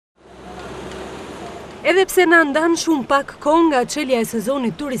Edhe pse na ndan shumë pak kohë nga çelja e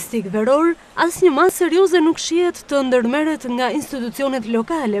sezonit turistik veror, asnjë masë serioze nuk shihet të ndërmerret nga institucionet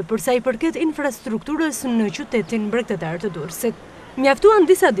lokale për sa i përket infrastrukturës në qytetin bregdetar të Durrësit. Mjaftuan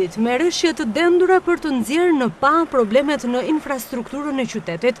disa ditë me rreshje të dendura për të nxjerrë në pa problemet në infrastrukturën e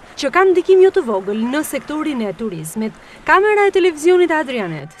qytetit, që kanë ndikim jo të vogël në sektorin e turizmit. Kamera e televizionit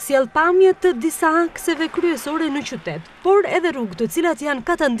Adrianet sjell pamje të disa akseve kryesore në qytet, por edhe rrugë të cilat janë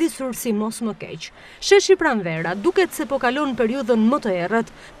katandisur si mos më keq. Sheshi Pranvera duket se po kalon periudhën më të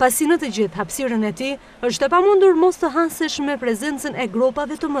errët, pasi në të gjithë hapësirën e tij është e pamundur mos të hasesh me prezencën e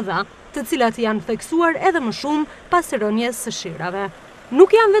gropave të mëdha, të cilat janë theksuar edhe më shumë pas rënies së shirave.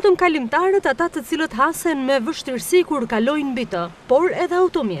 Nuk janë vetëm kalimtarët ata të cilët hasen me vështirësi kur kalojnë mbi të, por edhe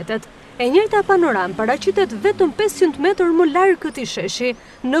automjetet. E njëjta panoram paraqitet vetëm 500 metër më larg këtij sheshi,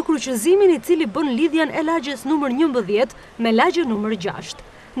 në kryqëzimin i cili bën lidhjen e lagjes numër 11 me lagjen numër 6.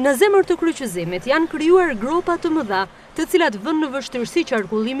 Në zemër të kryqëzimit janë krijuar gropa të mëdha, të cilat vënë në vështirësi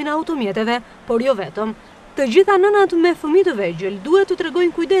qarkullimin e automjeteve, por jo vetëm. Të gjitha nënat me fëmijë të vegjël duhet të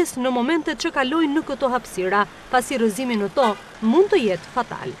tregojnë kujdes në momentet që kalojnë në këto hapësira, pasi rrëzimi në to mund të jetë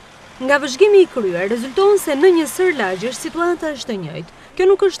fatal. Nga vëzhgimi i kryer rezulton se në një sër lagjesh situata është e njëjtë. Kjo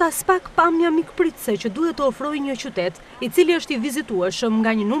nuk është as pak pamja mikpritëse që duhet të ofrojë një qytet, i cili është i vizitueshëm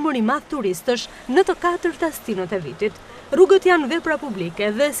nga një numër i madh turistësh në të katërt astinët e vitit. Rrugët janë vepra publike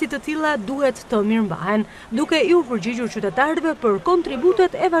dhe si të tilla duhet të mirëmbahen, duke i u përgjigjur qytetarëve për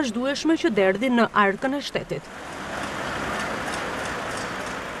kontributet e vazhdueshme që derdhin në arkën e shtetit.